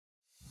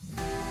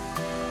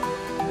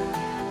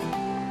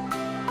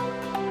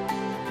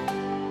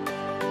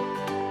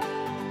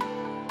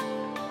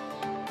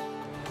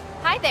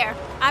there,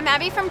 I'm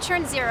Abby from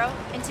ChurnZero,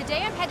 and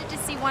today I'm headed to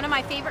see one of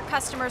my favorite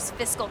customers,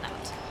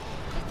 FiscalNote.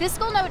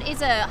 FiscalNote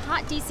is a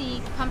hot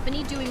DC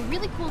company doing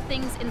really cool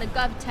things in the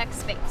gov tech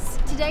space.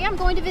 Today I'm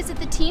going to visit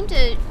the team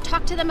to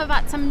talk to them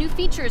about some new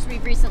features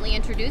we've recently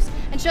introduced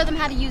and show them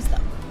how to use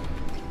them.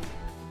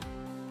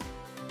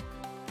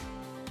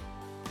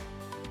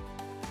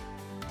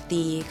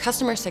 The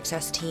customer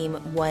success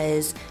team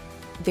was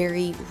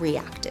very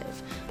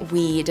reactive.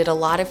 We did a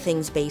lot of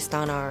things based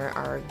on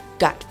our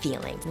gut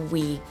feeling.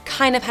 We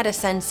kind of had a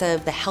sense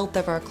of the health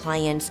of our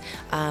clients.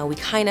 We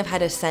kind of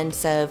had a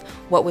sense of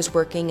what was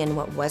working and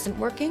what wasn't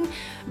working,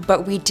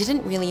 but we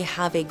didn't really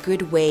have a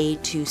good way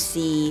to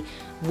see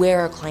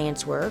where our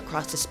clients were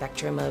across the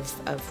spectrum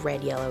of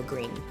red, yellow,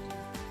 green.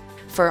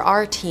 For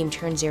our team,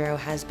 ChurnZero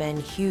has been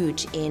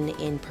huge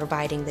in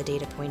providing the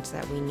data points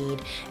that we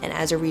need, and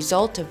as a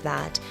result of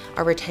that,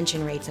 our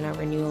retention rates and our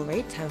renewal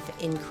rates have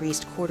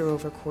increased quarter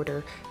over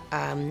quarter,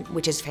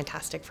 which is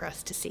fantastic for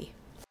us to see.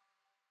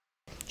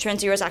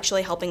 ChurnZero is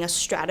actually helping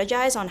us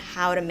strategize on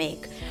how to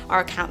make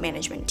our account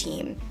management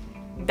team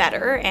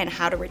better and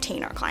how to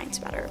retain our clients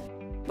better.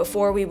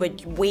 Before we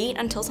would wait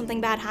until something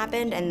bad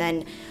happened and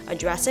then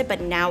address it,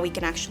 but now we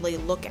can actually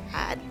look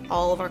at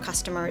all of our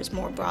customers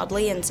more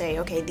broadly and say,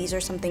 okay, these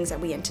are some things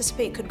that we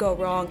anticipate could go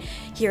wrong,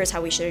 here's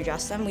how we should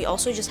address them. We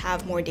also just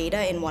have more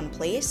data in one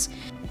place.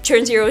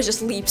 ChurnZero is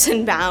just leaps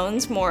and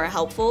bounds more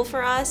helpful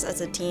for us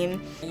as a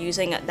team.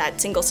 Using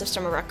that single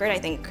system of record, I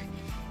think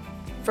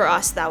for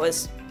us that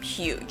was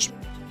huge.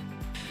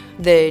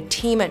 The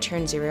team at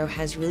ChurnZero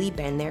has really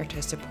been there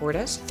to support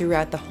us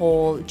throughout the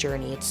whole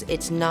journey.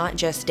 It's not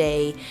just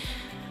a,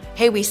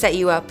 hey, we set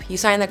you up, you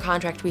sign the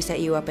contract, we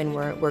set you up, and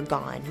we're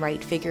gone,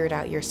 right? Figure it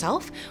out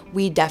yourself.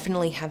 We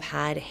definitely have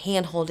had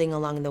hand-holding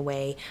along the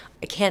way.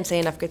 I can't say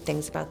enough good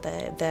things about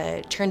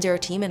the ChurnZero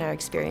team and our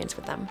experience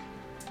with them.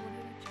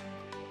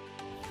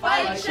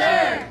 Fight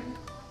Churn!